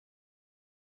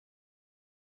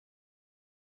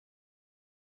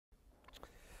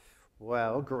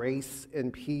Well, grace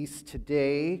and peace.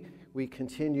 Today we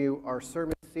continue our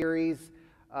sermon series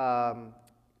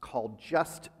called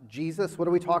Just Jesus. What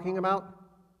are we talking about?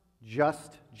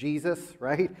 Just Jesus,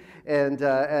 right? And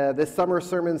this summer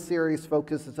sermon series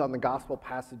focuses on the gospel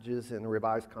passages in the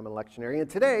Revised Common Lectionary. And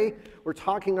today we're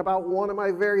talking about one of my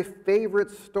very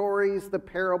favorite stories, the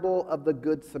parable of the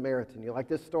Good Samaritan. You like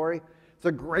this story? It's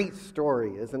a great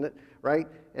story, isn't it? Right?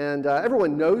 And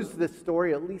everyone knows this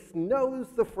story, at least knows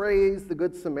the phrase, the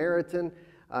Good Samaritan.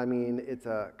 I mean, it's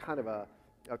a kind of a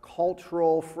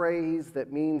cultural phrase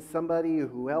that means somebody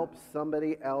who helps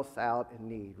somebody else out in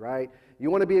need, right?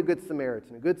 You want to be a Good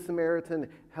Samaritan. A Good Samaritan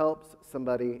helps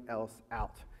somebody else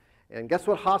out. And guess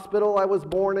what hospital I was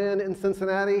born in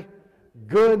Cincinnati?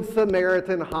 Good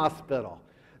Samaritan Hospital.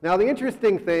 Now, the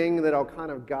interesting thing that I'll kind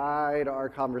of guide our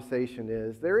conversation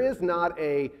is there is not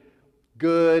a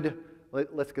good,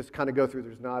 let's just kind of go through,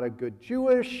 there's not a good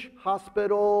Jewish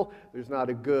hospital, there's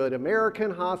not a good American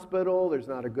hospital, there's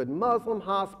not a good Muslim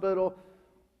hospital.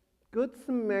 Good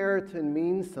Samaritan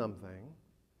means something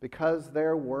because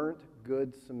there weren't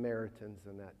good Samaritans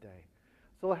in that day.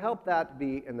 So we'll help that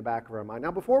be in the back of our mind.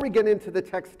 Now, before we get into the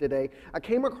text today, I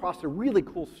came across a really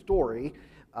cool story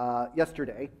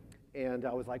yesterday. And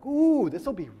I was like, ooh, this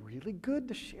will be really good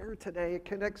to share today. It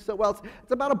connects so well.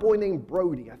 It's about a boy named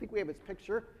Brody. I think we have his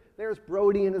picture. There's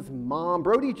Brody and his mom.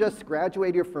 Brody just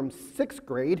graduated from 6th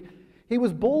grade. He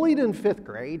was bullied in 5th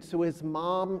grade, so his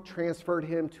mom transferred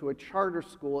him to a charter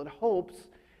school in hopes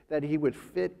that he would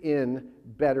fit in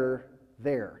better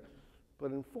there.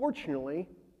 But unfortunately,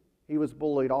 he was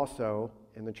bullied also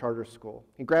in the charter school.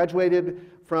 He graduated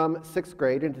from 6th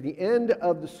grade, and to the end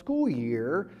of the school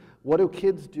year, what do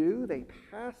kids do? They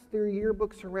pass their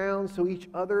yearbooks around so each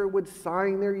other would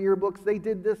sign their yearbooks. They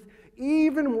did this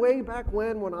even way back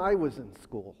when I was in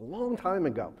school, a long time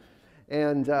ago.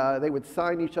 And they would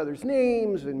sign each other's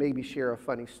names and maybe share a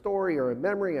funny story or a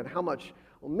memory and how much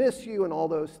we'll miss you and all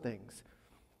those things.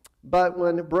 But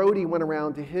when Brody went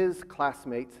around to his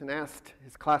classmates and asked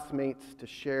his classmates to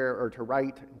share or to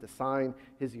write and to sign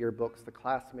his yearbooks, the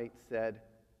classmates said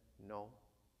no.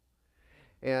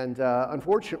 And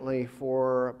unfortunately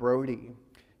for Brody,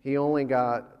 he only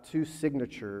got 2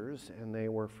 signatures, and they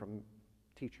were from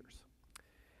teachers.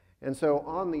 And so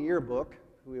on the yearbook,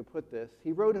 we put this,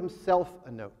 he wrote himself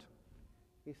a note.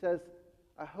 He says,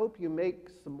 "I hope you make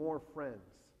some more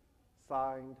friends."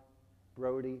 Signed,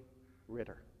 Brody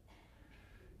Ritter.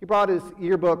 He brought his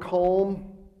yearbook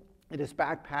home in his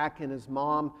backpack, and his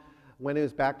mom went in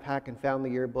his backpack and found the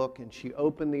yearbook, and she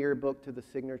opened the yearbook to the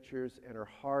signatures, and her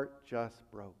heart just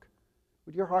broke.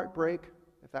 Would your heart break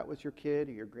if that was your kid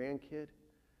or your grandkid?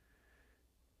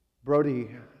 Brody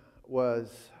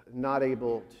was not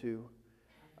able to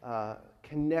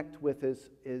connect with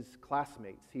his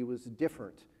classmates. He was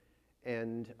different,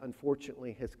 and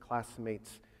unfortunately his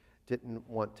classmates didn't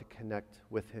want to connect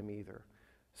with him either.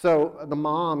 So the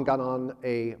mom got on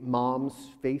a mom's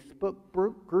Facebook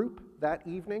group that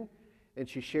evening, and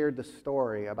she shared the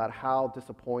story about how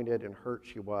disappointed and hurt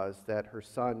she was that her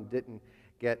son didn't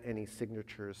get any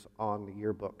signatures on the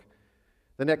yearbook.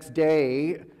 The next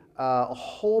day, a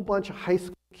whole bunch of high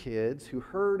school kids who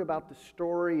heard about the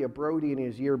story of Brody and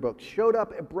his yearbook showed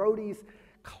up at Brody's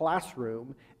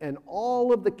classroom, and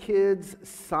all of the kids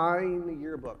signed the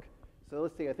yearbook. So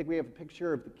let's see, I think we have a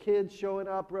picture of the kids showing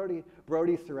up.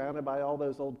 Brody's surrounded by all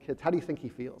those old kids. How do you think he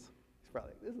feels? He's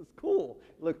probably, this is cool.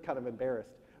 He looked kind of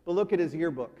embarrassed. But look at his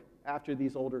yearbook after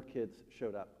these older kids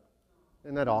showed up.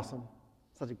 Isn't that awesome?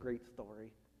 Such a great story.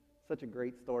 Such a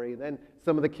great story. And then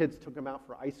some of the kids took him out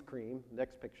for ice cream.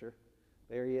 Next picture.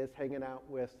 There he is hanging out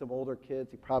with some older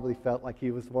kids. He probably felt like he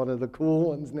was one of the cool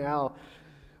ones now.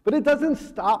 But it doesn't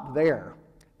stop there.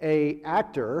 An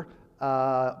actor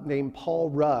named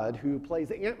Paul Rudd, who plays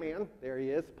Ant-Man, there he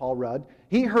is, Paul Rudd,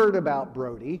 he heard about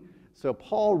Brody. So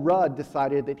Paul Rudd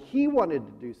decided that he wanted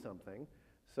to do something.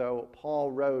 So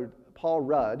Paul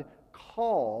Rudd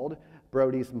called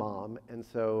Brody's mom, and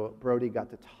so Brody got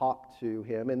to talk to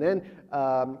him. And then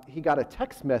he got a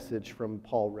text message from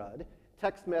Paul Rudd.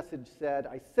 Text message said,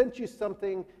 "I sent you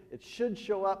something. It should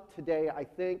show up today, I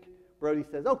think." Brody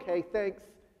says, "Okay, thanks."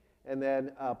 And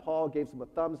then Paul gives him a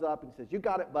thumbs up and says, "You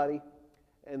got it, buddy."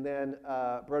 And then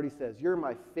Brody says, "You're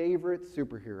my favorite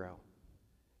superhero."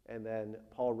 And then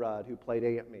Paul Rudd, who played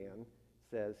Ant-Man,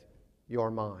 says,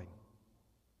 "You're mine."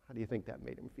 How do you think that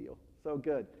made him feel? So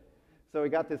good. So he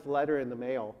got this letter in the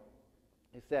mail.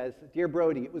 It says, "Dear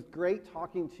Brody, it was great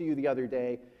talking to you the other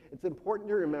day. It's important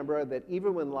to remember that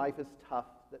even when life is tough,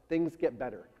 that things get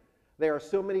better. There are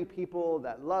so many people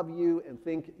that love you and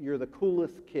think you're the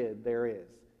coolest kid there is,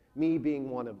 me being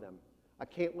one of them. I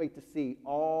can't wait to see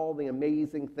all the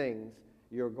amazing things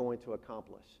you're going to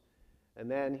accomplish. And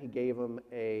then he gave him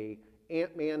a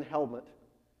Ant-Man helmet,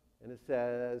 and it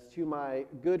says, to my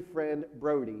good friend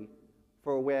Brody,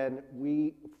 for when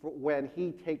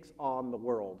he takes on the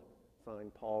world.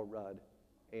 Signed, Paul Rudd,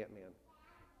 Ant-Man.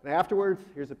 And afterwards,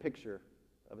 here's a picture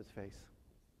of his face.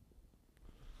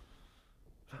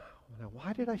 Now,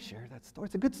 why did I share that story?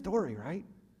 It's a good story, right?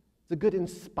 It's a good,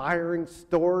 inspiring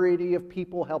story of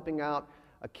people helping out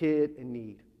a kid in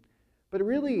need. But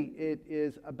really, it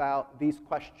is about these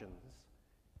questions.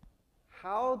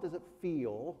 How does it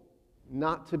feel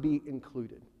not to be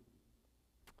included?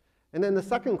 And then the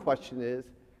second question is,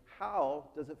 how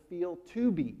does it feel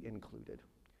to be included?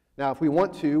 Now, if we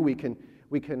want to, we can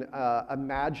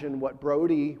imagine what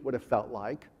Brody would have felt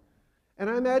like. And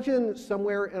I imagine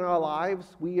somewhere in our lives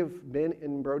we have been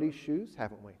in Brody's shoes,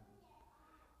 haven't we?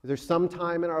 Is there some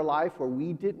time in our life where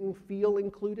we didn't feel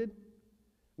included?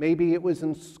 Maybe it was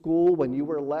in school when you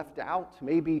were left out.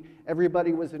 Maybe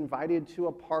everybody was invited to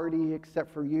a party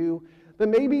except for you. But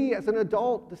maybe as an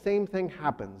adult, the same thing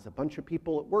happens. A bunch of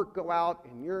people at work go out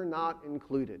and you're not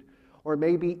included. Or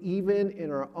maybe even in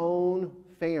our own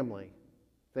family,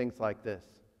 things like this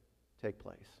take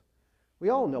place. We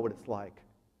all know what it's like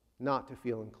not to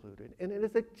feel included. And it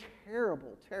is a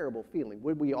terrible, terrible feeling.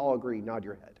 Would we all agree? Nod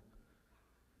your head.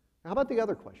 How about the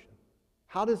other question?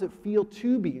 How does it feel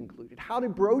to be included? How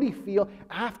did Brody feel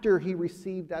after he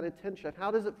received that attention? How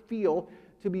does it feel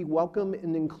to be welcome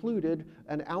and included,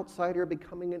 an outsider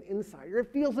becoming an insider?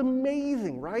 It feels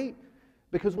amazing, right?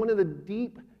 Because one of the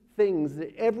deep things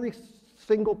that every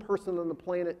single person on the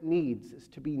planet needs is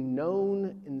to be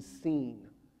known and seen.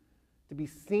 To be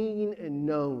seen and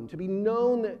known. To be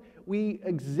known that we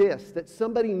exist, that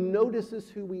somebody notices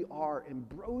who we are. And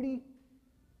Brody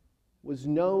was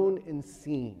known and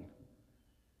seen.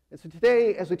 And so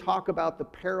today, as we talk about the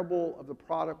parable of the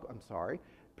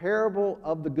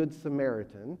Good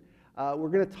Samaritan, we're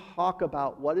going to talk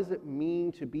about what does it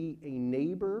mean to be a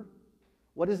neighbor,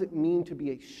 what does it mean to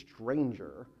be a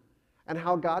stranger, and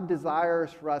how God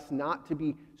desires for us not to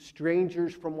be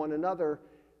strangers from one another,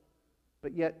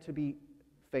 but yet to be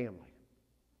family.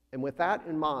 And with that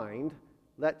in mind,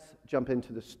 let's jump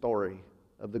into the story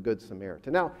of the Good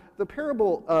Samaritan. Now, the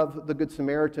parable of the Good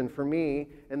Samaritan for me,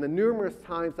 and the numerous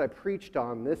times I preached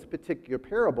on this particular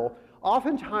parable,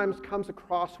 oftentimes comes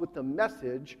across with the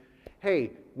message,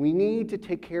 hey, we need to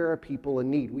take care of people in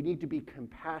need. We need to be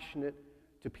compassionate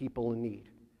to people in need.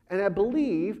 And I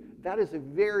believe that is a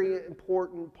very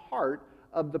important part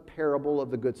of the parable of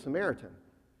the Good Samaritan.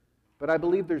 But I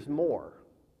believe there's more.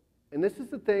 And this is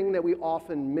the thing that we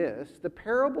often miss. The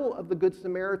parable of the Good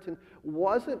Samaritan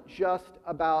wasn't just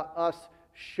about us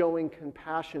showing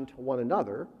compassion to one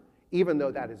another, even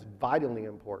though that is vitally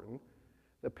important.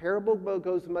 The parable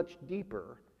goes much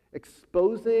deeper,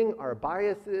 exposing our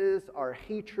biases, our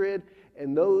hatred,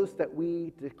 and those that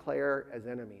we declare as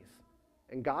enemies.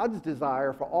 And God's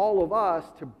desire for all of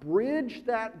us to bridge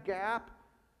that gap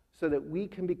so that we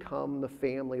can become the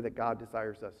family that God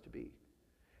desires us to be.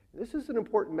 This is an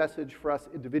important message for us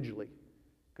individually,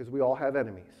 because we all have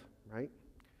enemies, right?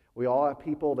 We all have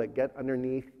people that get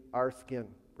underneath our skin,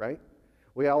 right?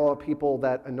 We all have people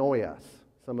that annoy us.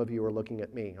 Some of you are looking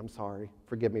at me. I'm sorry.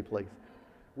 Forgive me, please.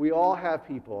 We all have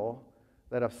people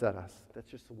that upset us. That's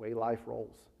just the way life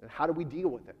rolls. And how do we deal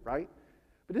with it, right?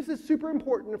 But this is super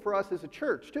important for us as a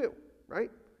church, too, right?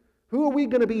 Who are we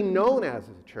going to be known as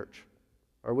a church?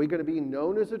 Are we going to be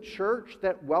known as a church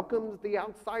that welcomes the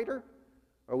outsider?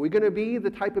 Are we going to be the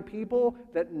type of people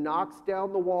that knocks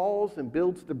down the walls and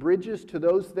builds the bridges to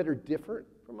those that are different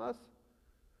from us?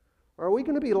 Or are we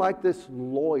going to be like this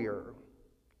lawyer,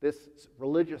 this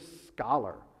religious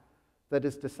scholar that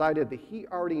has decided that he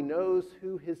already knows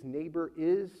who his neighbor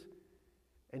is,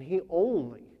 and he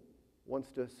only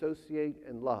wants to associate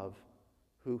and love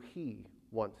who he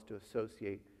wants to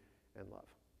associate and love?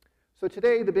 So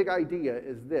today the big idea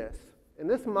is this, and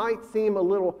this might seem a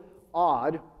little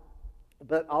odd,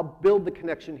 but I'll build the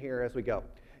connection here as we go.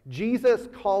 Jesus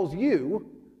calls you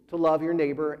to love your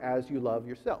neighbor as you love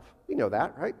yourself. We know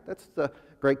that, right? That's the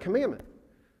great commandment.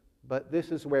 But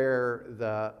this is where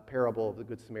the parable of the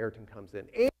Good Samaritan comes in.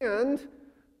 And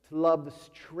to love the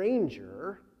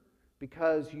stranger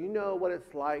because you know what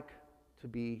it's like to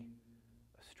be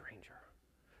a stranger.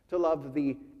 To love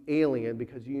the alien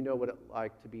because you know what it's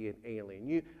like to be an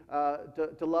alien.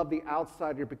 To love the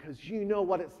outsider because you know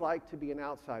what it's like to be an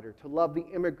outsider. To love the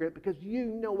immigrant because you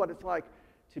know what it's like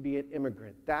to be an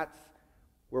immigrant. That's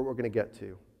where we're going to get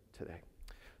to today.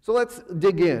 So let's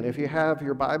dig in. If you have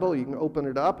your Bible, you can open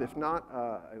it up. If not,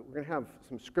 we're going to have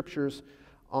some scriptures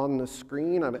on the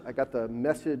screen. I got the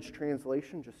Message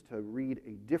translation just to read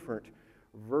a different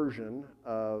version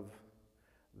of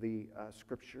the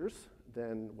scriptures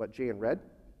than what Jan read.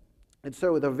 And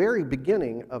so the very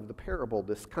beginning of the parable,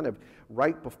 this kind of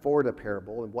right before the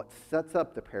parable, and what sets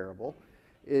up the parable,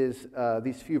 is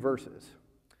these few verses.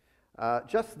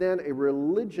 Just then a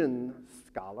religion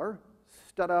scholar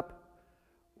stood up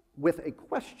with a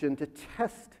question to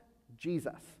test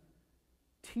Jesus.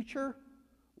 Teacher,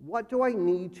 what do I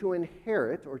need to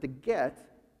inherit or to get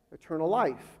eternal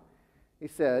life? He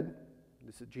said,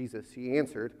 this is Jesus, he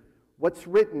answered, what's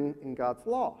written in God's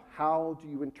law? How do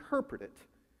you interpret it?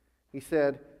 He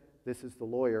said, this is the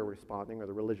lawyer responding, or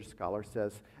the religious scholar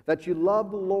says, that you love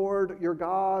the Lord your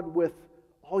God with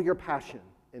all your passion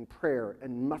and prayer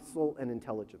and muscle and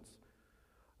intelligence,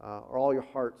 or all your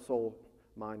heart, soul,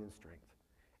 mind, and strength,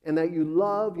 and that you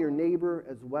love your neighbor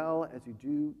as well as you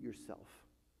do yourself.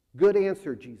 Good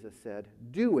answer, Jesus said.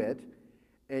 Do it,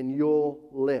 and you'll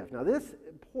live. Now, this is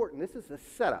important. This is a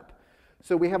setup.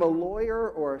 So we have a lawyer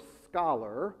or a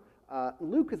scholar.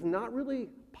 Luke is not really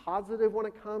positive when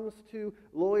it comes to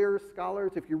lawyers,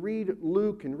 scholars. If you read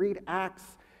Luke and read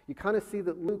Acts, you kind of see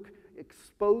that Luke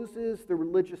exposes the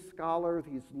religious scholar,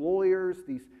 these lawyers,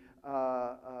 these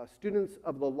students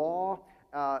of the law,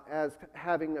 as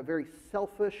having a very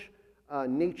selfish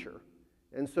nature.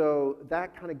 And so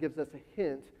that kind of gives us a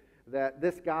hint that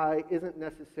this guy isn't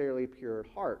necessarily pure at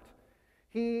heart.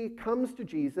 He comes to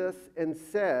Jesus and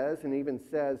says, and even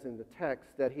says in the text,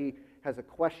 that he has a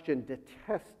question to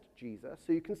test Jesus.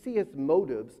 So you can see his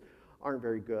motives aren't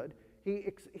very good.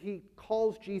 He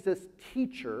calls Jesus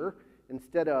teacher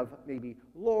instead of maybe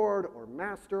Lord or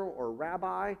master or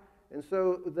rabbi. And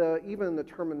so even the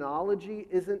terminology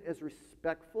isn't as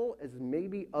respectful as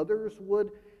maybe others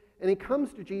would. And he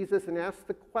comes to Jesus and asks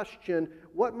the question,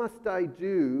 what must I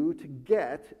do to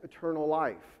get eternal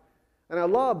life? And I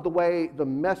love the way the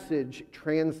Message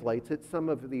translates it. Some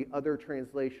of the other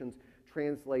translations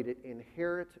translate it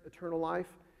inherit eternal life.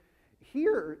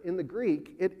 Here in the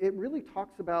Greek, it really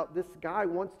talks about this guy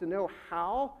wants to know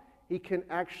how he can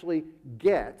actually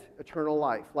get eternal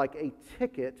life, like a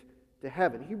ticket to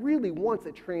heaven. He really wants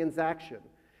a transaction.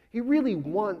 He really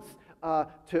wants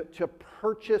to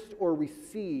purchase or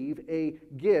receive a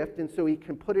gift, and so he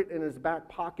can put it in his back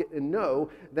pocket and know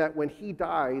that when he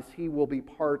dies, he will be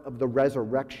part of the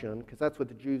resurrection, because that's what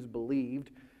the Jews believed.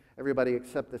 Everybody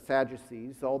except the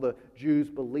Sadducees, all the Jews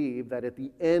believed that at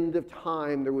the end of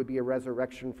time there would be a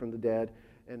resurrection from the dead,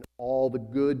 and all the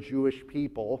good Jewish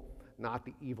people, not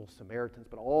the evil Samaritans,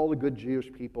 but all the good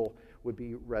Jewish people would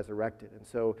be resurrected. And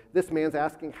so this man's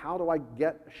asking, how do I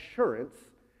get assurance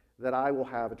that I will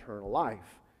have eternal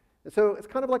life? And so it's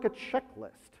kind of like a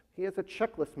checklist. He has a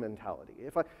checklist mentality.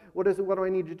 What do I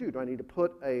need to do? Do I need to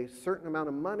put a certain amount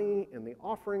of money in the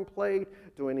offering plate?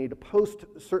 Do I need to post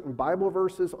certain Bible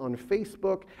verses on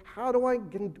Facebook?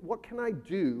 What can I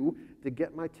do to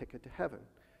get my ticket to heaven?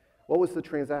 What was the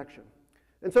transaction?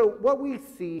 And so what we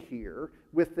see here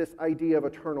with this idea of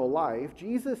eternal life,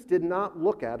 Jesus did not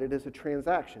look at it as a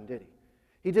transaction, did he?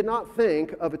 He did not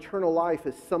think of eternal life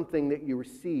as something that you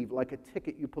receive, like a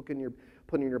ticket you put in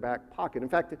your back pocket. In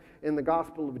fact, in the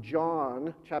Gospel of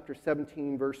John, chapter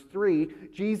 17, verse 3,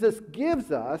 Jesus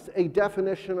gives us a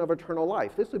definition of eternal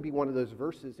life. This would be one of those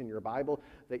verses in your Bible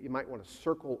that you might want to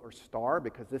circle or star,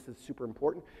 because this is super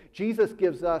important. Jesus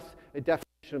gives us a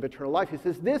definition of eternal life. He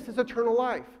says, this is eternal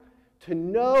life, to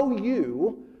know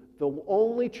you, the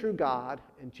only true God,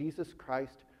 and Jesus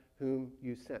Christ, whom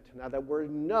you sent. Now, that word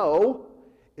know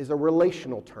is a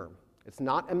relational term. It's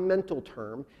not a mental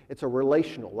term. It's a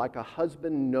relational. Like a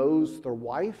husband knows their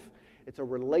wife, it's a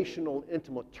relational,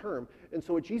 intimate term. And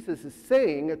so what Jesus is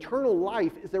saying, eternal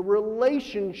life is a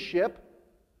relationship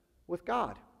with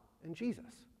God and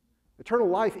Jesus. Eternal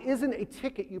life isn't a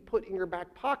ticket you put in your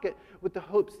back pocket with the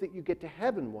hopes that you get to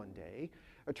heaven one day.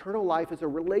 Eternal life is a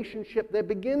relationship that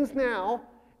begins now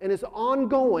and is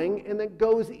ongoing and that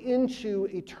goes into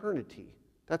eternity.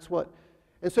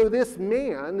 And so this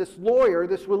man, this lawyer,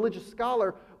 this religious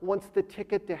scholar wants the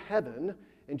ticket to heaven,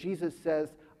 and Jesus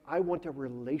says, I want a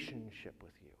relationship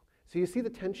with you. So you see the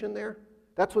tension there?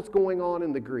 That's what's going on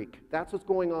in the Greek. That's what's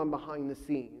going on behind the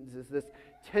scenes, is this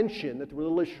tension that the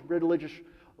religious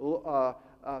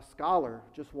scholar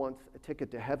just wants a ticket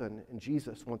to heaven, and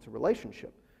Jesus wants a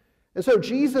relationship. And so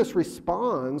Jesus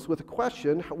responds with a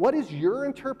question, what is your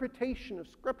interpretation of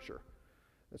Scripture?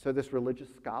 And so this religious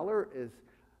scholar is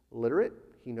literate.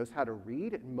 He knows how to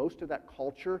read, and most of that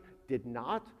culture did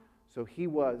not. So he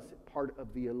was part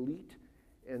of the elite.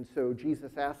 And so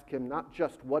Jesus asked him not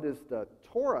just what does the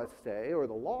Torah say or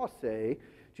the law say.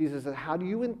 Jesus said, how do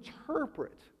you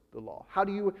interpret the law? How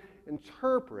do you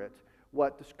interpret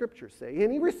what the scriptures say?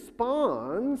 And he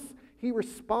responds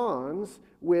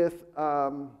with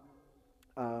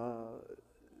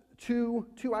two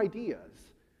ideas.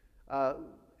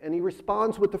 And he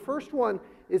responds with the first one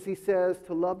is he says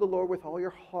to love the Lord with all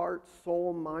your heart,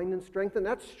 soul, mind, and strength. And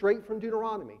that's straight from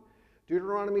Deuteronomy.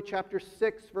 Deuteronomy chapter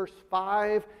 6, verse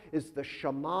 5 is the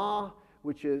Shema,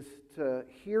 which is to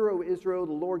hear, O Israel,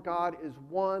 the Lord God is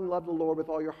one. Love the Lord with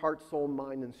all your heart, soul,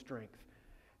 mind, and strength.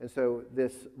 And so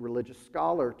this religious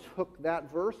scholar took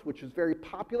that verse, which is very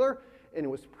popular, and it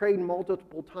was prayed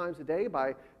multiple times a day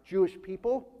by Jewish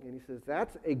people. And he says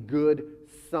that's a good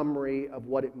summary of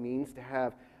what it means to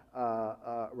have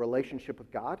a relationship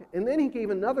with God. And then he gave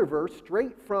another verse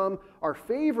straight from our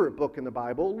favorite book in the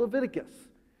Bible, Leviticus.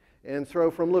 And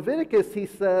so from Leviticus, he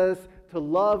says to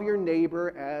love your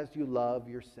neighbor as you love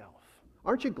yourself.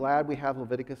 Aren't you glad we have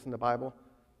Leviticus in the Bible?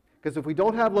 Because if we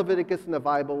don't have Leviticus in the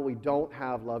Bible, we don't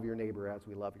have love your neighbor as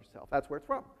we love yourself. That's where it's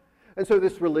from. And so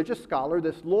this religious scholar,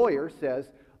 this lawyer says,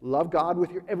 love God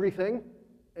with your everything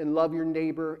and love your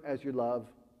neighbor as you love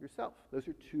yourself. Those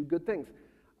are two good things.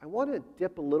 I want to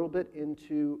dip a little bit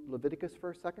into Leviticus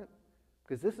for a second,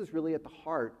 because this is really at the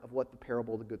heart of what the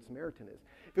parable of the Good Samaritan is.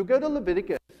 If you go to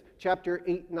Leviticus chapter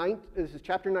 9, this is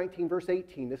chapter 19, verse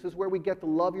 18. This is where we get to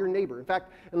love your neighbor. In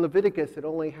fact, in Leviticus, it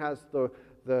only has the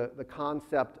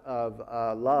concept of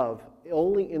love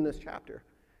only in this chapter.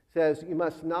 It says, you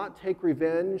must not take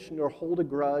revenge nor hold a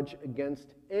grudge against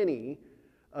any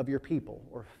of your people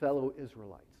or fellow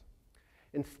Israelites.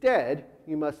 Instead,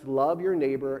 you must love your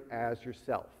neighbor as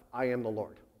yourself. I am the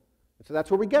Lord. And so that's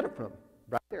where we get it from,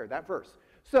 right there, that verse.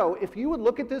 So if you would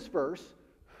look at this verse,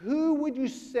 who would you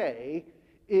say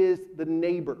is the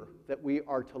neighbor that we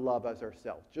are to love as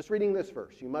ourselves? Just reading this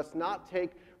verse. You must not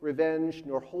take revenge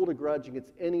nor hold a grudge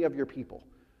against any of your people.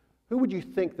 Who would you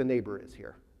think the neighbor is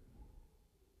here?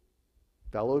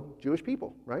 Fellow Jewish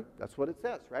people, right? That's what it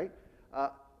says, right?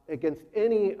 Against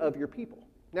any of your people.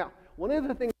 Now, one of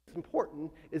the things that's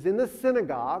important is in the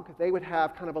synagogue, they would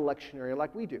have kind of a lectionary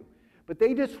like we do. But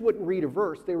they just wouldn't read a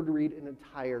verse, they would read an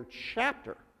entire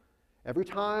chapter. Every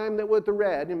time that was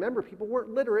read, and remember, people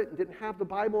weren't literate and didn't have the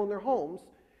Bible in their homes.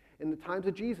 In the times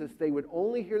of Jesus, they would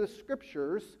only hear the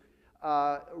scriptures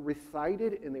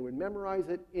recited, and they would memorize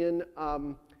it in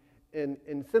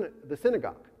the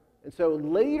synagogue. And so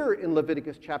later in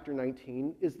Leviticus chapter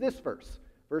 19 is this verse,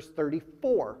 verse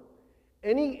 34.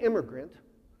 Any immigrant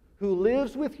who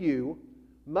lives with you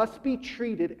must be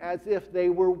treated as if they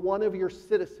were one of your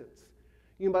citizens.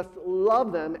 You must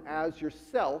love them as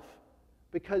yourself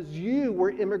because you were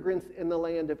immigrants in the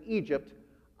land of Egypt.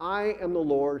 I am the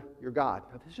Lord your God.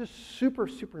 Now this is super,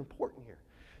 super important here.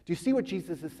 Do you see what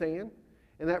Jesus is saying?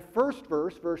 In that first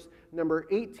verse, verse number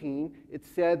 18, it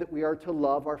said that we are to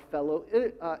love our fellow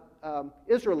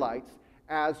Israelites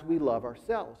as we love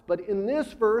ourselves. But in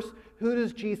this verse, who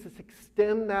does Jesus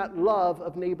extend that love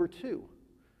of neighbor to?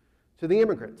 To the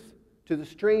immigrants, to the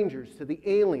strangers, to the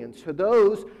aliens, to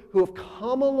those who have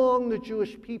come along the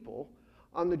Jewish people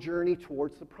on the journey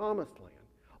towards the promised land.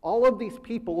 All of these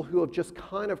people who have just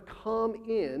kind of come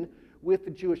in with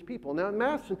the Jewish people. Now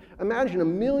imagine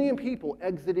 1 million people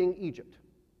exiting Egypt,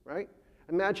 right?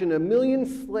 Imagine 1 million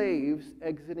slaves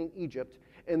exiting Egypt,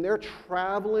 and they're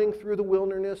traveling through the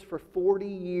wilderness for 40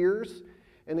 years,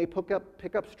 and they pick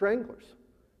up stranglers.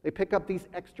 They pick up these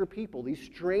extra people, these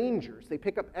strangers. They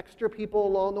pick up extra people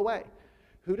along the way.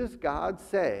 Who does God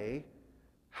say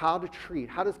how to treat?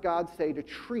 How does God say to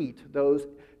treat those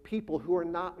people who are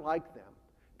not like them?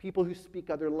 People who speak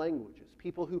other languages,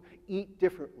 people who eat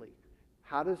differently.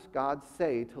 How does God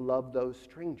say to love those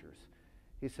strangers?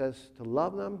 He says to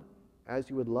love them as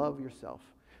you would love yourself.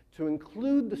 To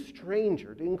include the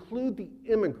stranger, to include the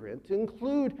immigrant, to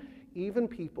include even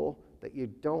people that you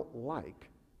don't like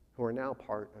who are now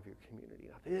part of your community.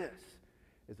 Now this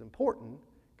is important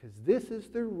because this is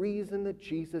the reason that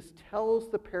Jesus tells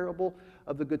the parable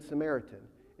of the Good Samaritan,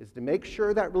 is to make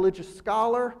sure that religious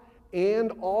scholar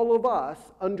and all of us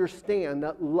understand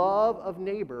that love of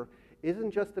neighbor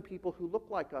isn't just the people who look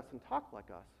like us and talk like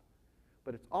us,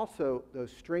 but it's also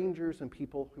those strangers and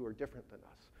people who are different than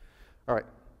us. All right.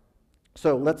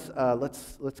 So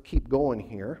let's keep going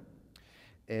here,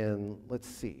 and let's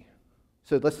see.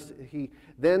 So he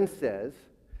then says,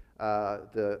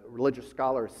 the religious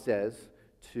scholar says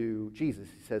to Jesus,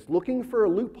 he says, looking for a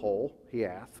loophole, he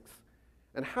asks,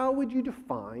 and how would you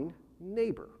define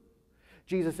neighbor?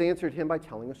 Jesus answered him by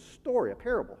telling a story, a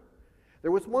parable.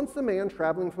 There was once a man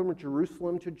traveling from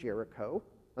Jerusalem to Jericho.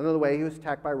 On the way, he was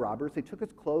attacked by robbers. They took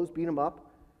his clothes, beat him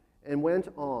up, and went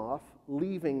off,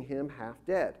 leaving him half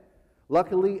dead.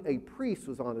 Luckily, a priest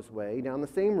was on his way down the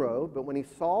same road, but when he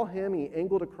saw him, he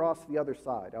angled across the other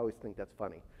side. I always think that's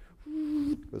funny.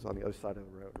 It was on the other side of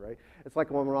the road, right? It's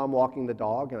like when I'm walking the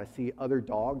dog and I see other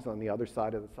dogs on the other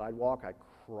side of the sidewalk. I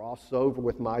cross over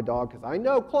with my dog because I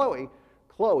know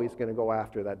Chloe's going to go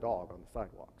after that dog on the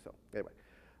sidewalk. So anyway,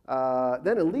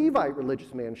 then a Levite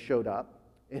religious man showed up,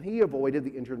 and he avoided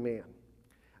the injured man.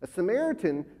 A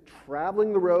Samaritan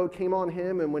traveling the road came on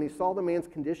him, and when he saw the man's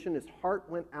condition, his heart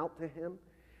went out to him.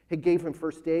 He gave him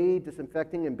first aid,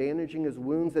 disinfecting and bandaging his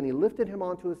wounds, and he lifted him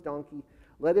onto his donkey,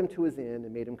 led him to his inn,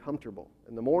 and made him comfortable.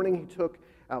 In the morning he took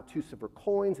out 2 silver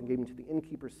coins and gave them to the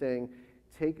innkeeper, saying,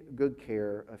 "Take good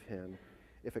care of him.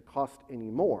 If it costs any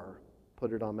more,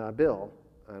 put it on my bill,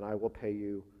 and I will pay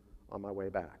you on my way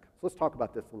back." So let's talk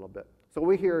about this a little bit. So what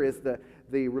we hear is the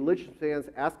religious man's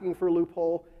asking for a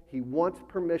loophole. He wants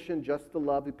permission just to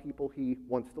love the people he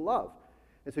wants to love.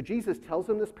 And so Jesus tells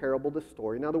him this parable, this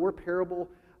story. Now the word parable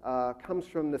comes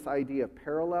from this idea of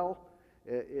parallel.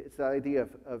 It's the idea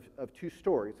of 2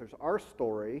 stories. There's our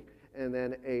story, and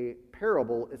then a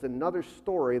parable is another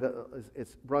story that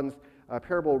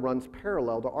parable runs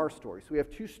parallel to our story. So we have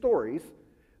 2 stories.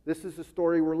 This is the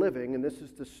story we're living, and this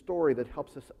is the story that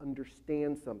helps us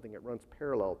understand something. It runs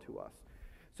parallel to us.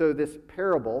 So this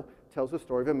parable tells the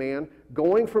story of a man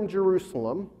going from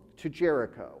Jerusalem to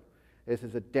Jericho. This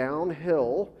is a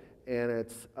downhill, and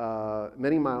it's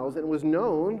many miles, and it was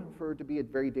known to be a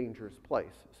very dangerous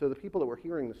place. So the people that were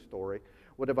hearing the story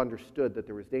would have understood that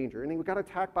there was danger, and he got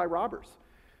attacked by robbers.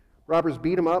 Robbers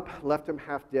beat him up, left him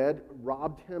half dead,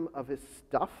 robbed him of his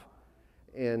stuff,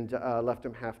 and left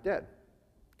him half dead.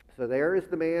 So there is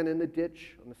the man in the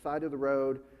ditch on the side of the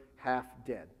road, half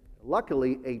dead.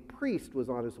 Luckily, a priest was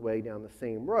on his way down the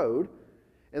same road,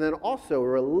 and then also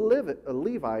a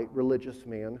Levite religious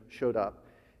man showed up.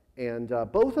 And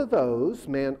both of those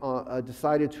men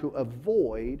decided to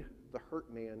avoid the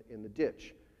hurt man in the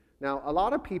ditch. Now, a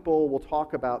lot of people will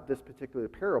talk about this particular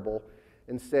parable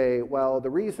and say, well, the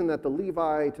reason that the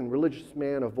Levite and religious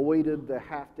man avoided the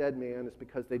half-dead man is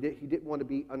because he didn't want to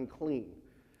be unclean.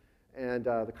 And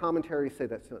the commentaries say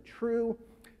that's not true.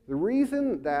 The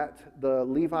reason that the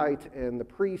Levite and the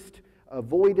priest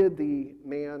avoided the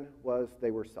man was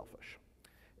they were selfish.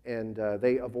 And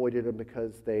they avoided him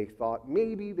because they thought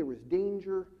maybe there was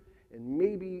danger and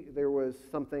maybe there was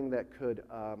something that could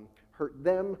hurt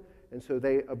them, and so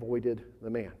they avoided the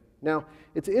man. Now,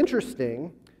 it's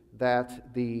interesting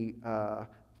that the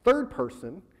third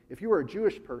person, if you were a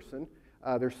Jewish person,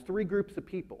 there's 3 groups of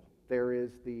people. There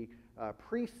is the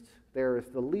priest, there is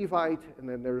the Levite, and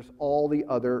then there's all the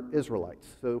other Israelites.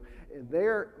 So in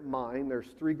their mind, there's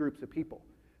 3 groups of people.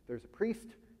 There's a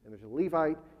priest, and there's a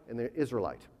Levite, and the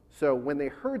Israelite. So when they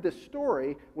heard this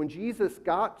story, when Jesus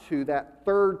got to that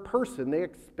third person, they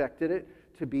expected it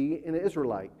to be an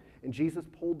Israelite. And Jesus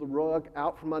pulled the rug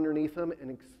out from underneath them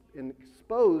and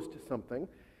exposed something.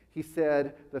 He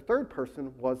said the third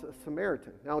person was a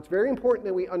Samaritan. Now, it's very important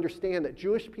that we understand that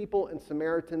Jewish people and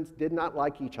Samaritans did not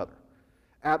like each other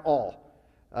at all.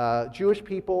 Jewish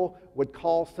people would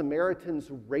call Samaritans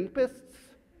rapists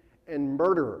and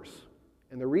murderers.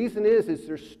 And the reason is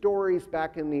there's stories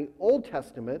back in the Old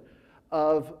Testament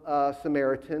of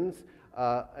Samaritans,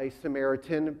 a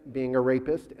Samaritan being a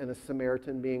rapist and a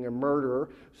Samaritan being a murderer.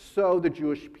 So the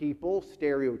Jewish people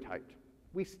stereotyped.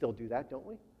 We still do that, don't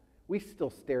we? We still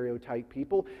stereotype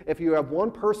people. If you have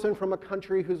one person from a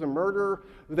country who's a murderer,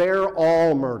 they're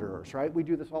all murderers, right? We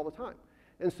do this all the time.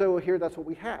 And so here that's what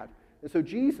we had. And so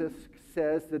Jesus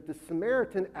says that the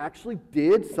Samaritan actually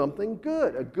did something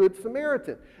good, a good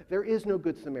Samaritan. There is no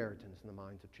good Samaritans in the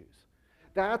minds of Jews.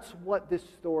 That's what this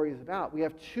story is about. We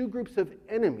have 2 groups of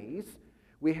enemies.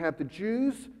 We have the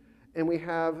Jews and we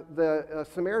have the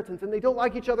Samaritans, and they don't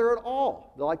like each other at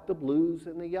all. They like the blues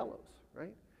and the yellows,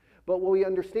 right? But what we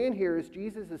understand here is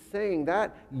Jesus is saying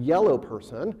that yellow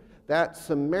person, that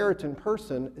Samaritan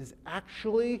person, is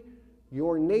actually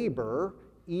your neighbor,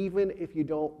 even if you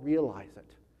don't realize it.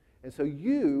 And so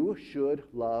you should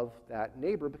love that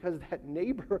neighbor, because that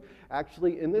neighbor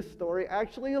actually, in this story,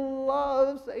 actually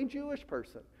loves a Jewish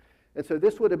person. And so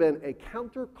this would have been a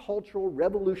countercultural,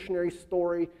 revolutionary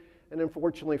story, and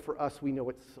unfortunately for us, we know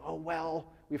it so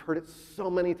well. We've heard it so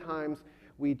many times,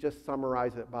 we just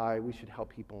summarize it by, we should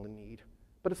help people in need.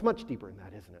 But it's much deeper than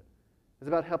that, isn't it? It's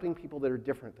about helping people that are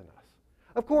different than us.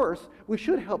 Of course, we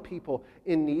should help people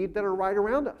in need that are right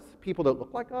around us. People that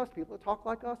look like us, people that talk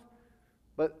like us.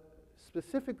 But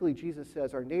specifically, Jesus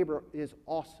says our neighbor is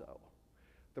also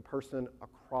the person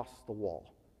across the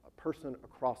wall, a person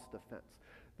across the fence.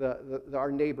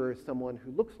 Our neighbor is someone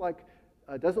who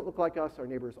doesn't look like us. Our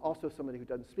neighbor is also somebody who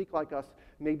doesn't speak like us,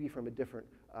 maybe from a different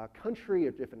country,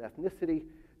 a different ethnicity.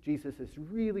 Jesus is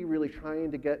really, really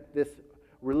trying to get this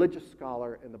religious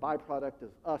scholar, and the byproduct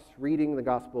is us reading the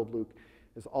Gospel of Luke,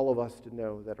 is all of us to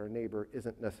know that our neighbor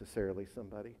isn't necessarily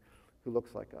somebody who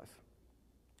looks like us.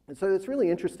 And so it's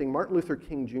really interesting. Martin Luther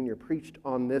King Jr. preached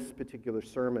on this particular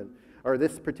sermon, or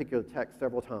this particular text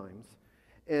several times.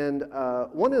 And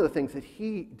one of the things that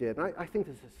he did, and I think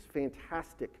this is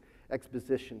fantastic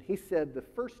exposition, he said the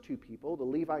first two people, the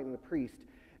Levite and the priest,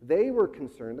 they were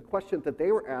concerned, the question that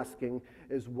they were asking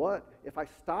is, what, if I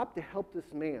stop to help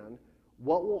this man,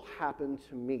 what will happen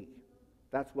to me?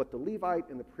 That's what the Levite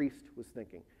and the priest was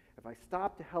thinking. If I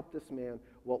stop to help this man,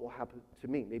 what will happen to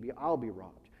me? Maybe I'll be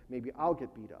robbed. Maybe I'll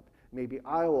get beat up. Maybe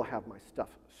I will have my stuff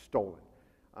stolen.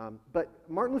 But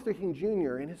Martin Luther King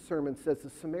Jr. in his sermon says the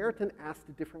Samaritan asked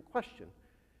a different question.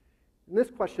 And this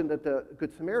question that the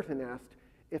Good Samaritan asked,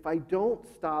 if I don't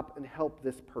stop and help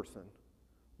this person,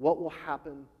 what will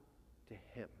happen to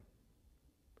him?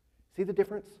 See the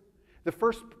difference? The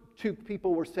first two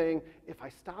people were saying, if I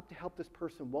stop to help this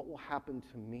person, what will happen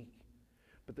to me?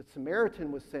 But the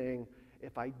Samaritan was saying,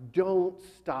 if I don't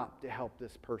stop to help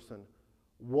this person,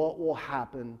 what will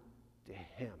happen to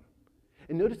him?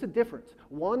 And notice the difference.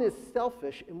 One is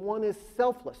selfish and one is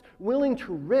selfless, willing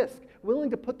to risk,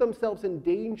 willing to put themselves in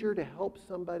danger to help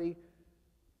somebody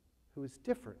who is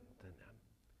different than them.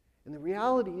 And the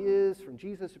reality is, from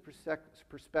Jesus'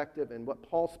 perspective and what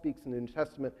Paul speaks in the New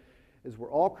Testament, is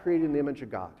we're all created in the image of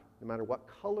God, no matter what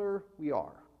color we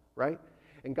are, right?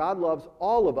 And God loves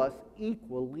all of us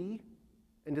equally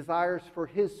and desires for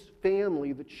his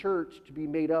family, the church, to be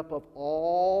made up of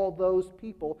all those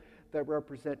people that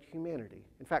represent humanity.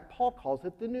 In fact, Paul calls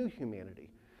it the new humanity.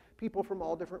 People from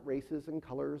all different races and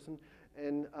colors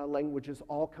and languages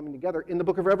all coming together. In the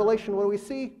book of Revelation, what do we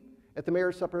see? At the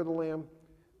marriage supper of the Lamb,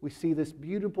 we see this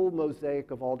beautiful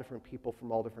mosaic of all different people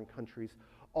from all different countries,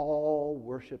 all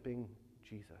worshiping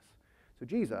Jesus. So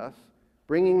Jesus,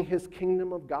 bringing his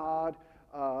kingdom of God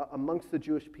amongst the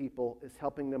Jewish people, is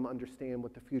helping them understand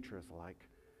what the future is like.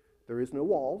 There is no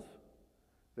walls.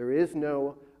 There is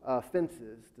no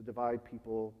fences to divide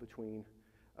people between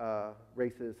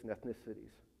races and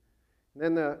ethnicities. And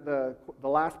then the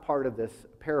last part of this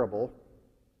parable,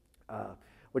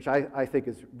 which I think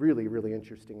is really, really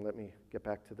interesting. Let me get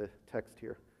back to the text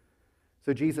here.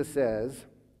 So Jesus says,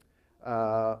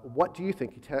 what do you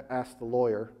think? He asked the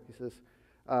lawyer. He says,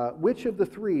 which of the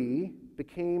three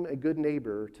became a good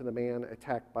neighbor to the man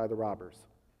attacked by the robbers?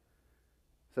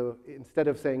 So instead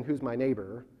of saying, who's my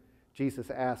neighbor, Jesus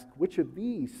asked, which of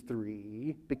these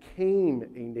three became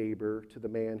a neighbor to the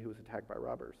man who was attacked by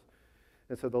robbers?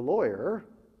 And so the lawyer,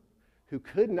 who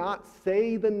could not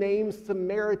say the name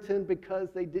Samaritan because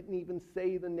they didn't even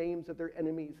say the names of their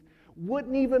enemies,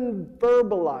 wouldn't even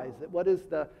verbalize it. What does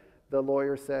the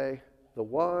lawyer say? The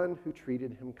one who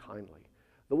treated him kindly,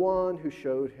 the one who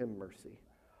showed him mercy.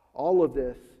 All of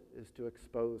this is to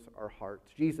expose our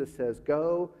hearts. Jesus says,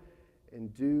 go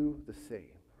and do the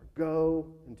same. Or go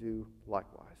and do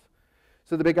likewise.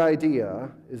 So the big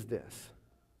idea is this.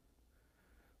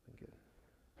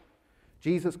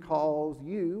 Jesus calls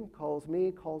you, calls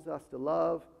me, calls us to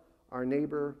love our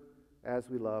neighbor as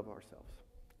we love ourselves.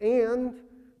 And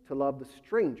to love the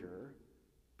stranger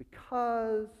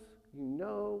because you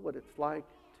know what it's like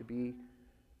to be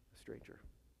a stranger.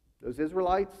 Those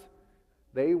Israelites,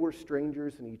 they were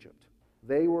strangers in Egypt.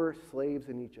 They were slaves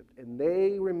in Egypt. And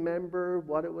they remember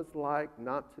what it was like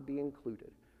not to be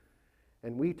included.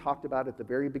 And we talked about at the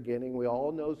very beginning, we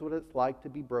all know what it's like to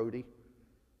be Brody.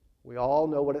 We all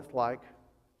know what it's like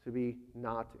to be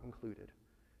not included.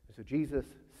 And so Jesus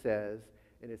says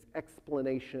in his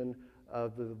explanation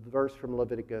of the verse from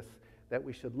Leviticus that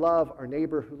we should love our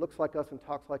neighbor who looks like us and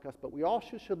talks like us, but we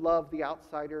also should love the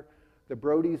outsider, the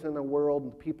Brodies in the world,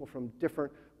 and the people from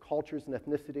different cultures and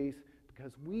ethnicities,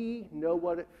 because we know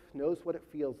what it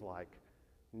feels like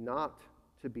not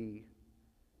to be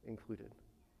included.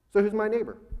 So who's my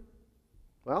neighbor?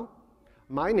 Well,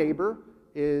 my neighbor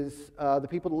is the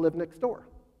people that live next door.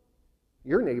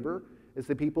 Your neighbor is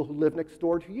the people who live next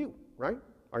door to you, right?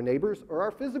 Our neighbors are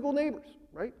our physical neighbors,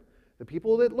 right? The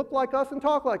people that look like us and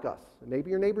talk like us. And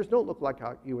maybe your neighbors don't look like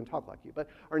you and talk like you, but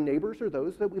our neighbors are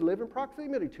those that we live in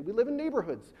proximity to. We live in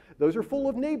neighborhoods. Those are full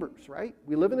of neighbors, right?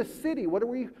 We live in a city. What are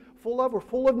we full of? We're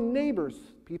full of neighbors.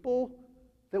 People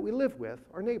that we live with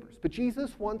are neighbors. But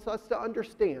Jesus wants us to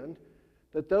understand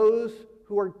that those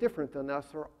who are different than us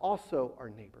are also our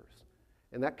neighbors.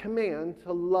 And that command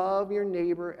to love your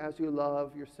neighbor as you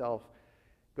love yourself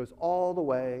goes all the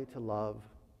way to love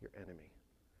your enemy.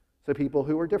 So people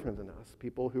who are different than us,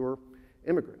 people who are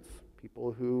immigrants,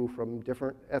 people who from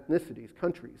different ethnicities,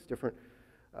 countries, different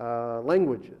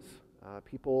languages,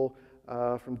 people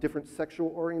from different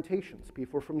sexual orientations,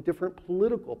 people from different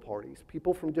political parties,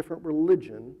 people from different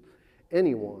religion,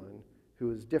 anyone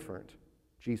who is different,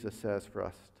 Jesus says for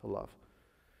us to love.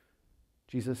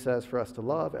 Jesus says for us to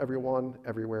love everyone,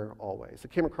 everywhere, always. I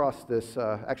came across this,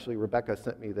 actually Rebecca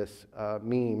sent me this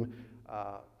meme,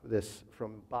 this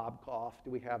from Bob Goff. Do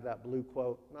we have that blue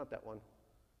quote? Not that one.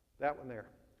 That one there.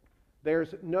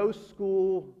 There's no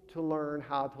school to learn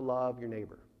how to love your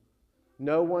neighbor.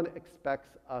 No one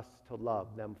expects us to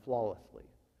love them flawlessly.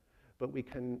 But we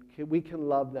can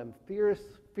love them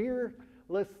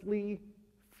fearlessly,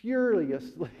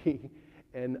 furiously,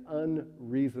 and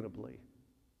unreasonably.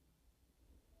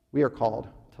 We are called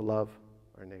to love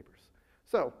our neighbors.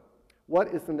 So,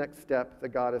 what is the next step that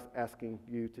God is asking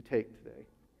you to take today?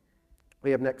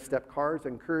 We have next step cards. I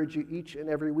encourage you each and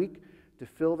every week to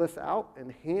fill this out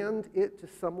and hand it to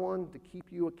someone to keep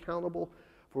you accountable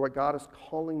for what God is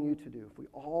calling you to do. If we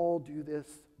all do this,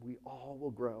 we all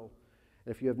will grow.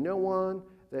 And if you have no one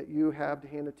that you have to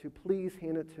hand it to, please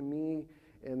hand it to me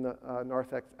in the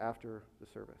narthex after the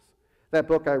service. That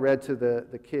book I read to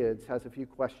the kids has a few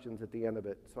questions at the end of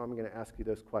it, so I'm going to ask you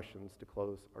those questions to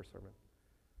close our sermon.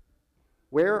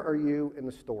 Where are you in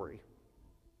the story?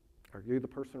 Are you the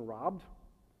person robbed?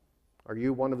 Are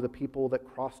you one of the people that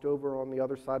crossed over on the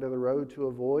other side of the road to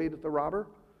avoid the robber?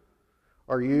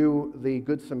 Are you the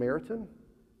Good Samaritan?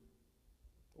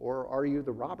 Or are you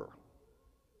the robber?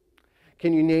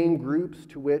 Can you name groups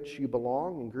to which you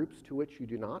belong and groups to which you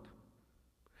do not?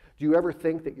 Do you ever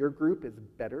think that your group is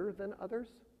better than others?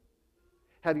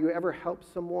 Have you ever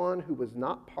helped someone who was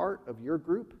not part of your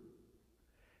group?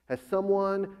 Has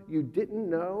someone you didn't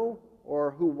know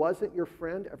or who wasn't your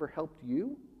friend ever helped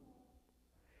you?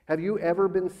 Have you ever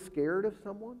been scared of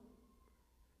someone?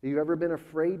 Have you ever been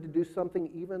afraid to do something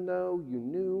even though you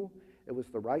knew it was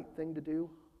the right thing to do?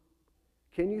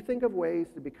 Can you think of ways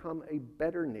to become a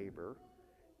better neighbor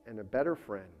and a better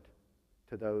friend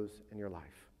to those in your life?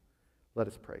 Let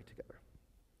us pray together.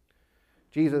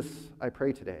 Jesus, I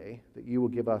pray today that you will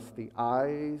give us the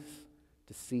eyes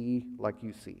to see like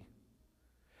you see,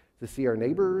 to see our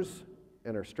neighbors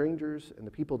and our strangers and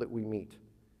the people that we meet,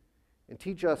 and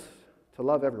teach us to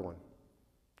love everyone,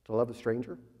 to love the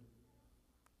stranger,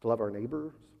 to love our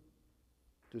neighbors,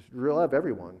 to love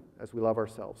everyone as we love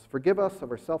ourselves. Forgive us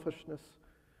of our selfishness,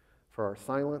 for our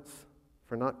silence,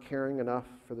 for not caring enough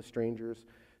for the strangers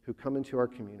who come into our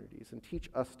communities, and teach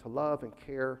us to love and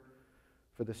care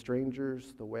for the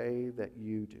strangers the way that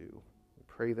you do. We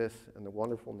pray this in the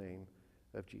wonderful name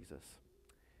of Jesus.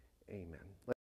 Amen.